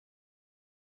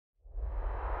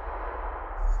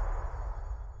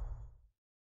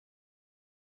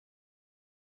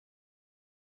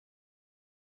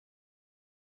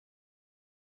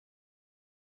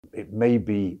it may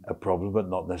be a problem, but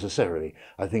not necessarily.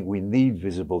 I think we need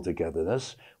visible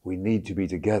togetherness. We need to be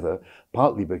together,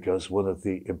 partly because one of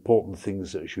the important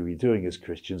things that we should be doing as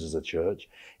Christians, as a church,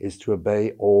 is to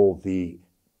obey all the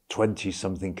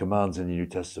 20-something commands in the New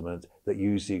Testament that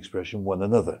use the expression one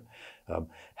another,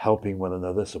 helping one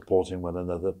another, supporting one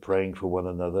another, praying for one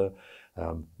another,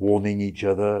 warning each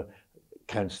other,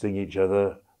 counseling each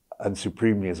other, and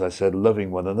supremely, as I said,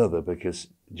 loving one another, because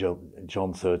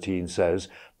John 13 says,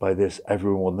 by this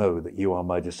everyone will know that you are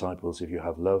my disciples if you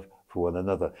have love for one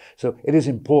another. So it is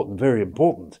important, very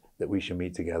important, that we should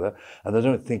meet together. And I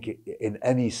don't think in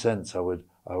any sense I would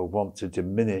want to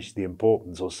diminish the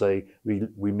importance or say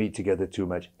we meet together too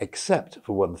much, except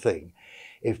for one thing.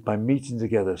 If by meeting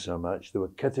together so much that we're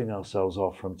cutting ourselves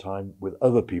off from time with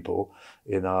other people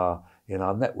in our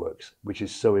networks, which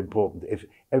is so important. If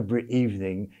every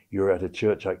evening you're at a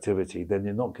church activity, then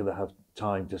you're not going to have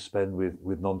time to spend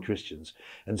with non-Christians.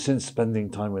 And since spending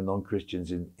time with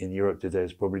non-Christians in Europe today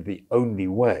is probably the only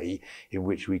way in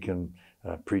which we can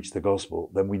preach the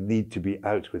gospel, then we need to be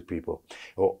out with people.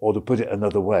 Or to put it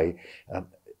another way,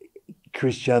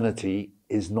 Christianity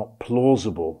is not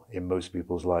plausible in most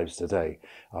people's lives today.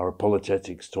 Our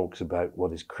apologetics talks about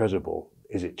what is credible.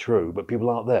 Is it true? But people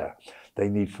aren't there. They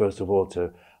need, first of all,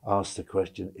 to ask the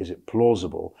question, is it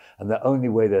plausible? And the only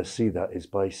way they'll see that is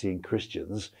by seeing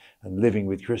Christians and living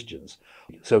with Christians.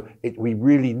 So we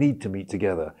really need to meet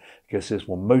together, because this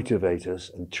will motivate us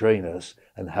and train us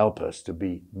and help us to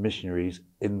be missionaries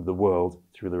in the world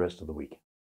through the rest of the week.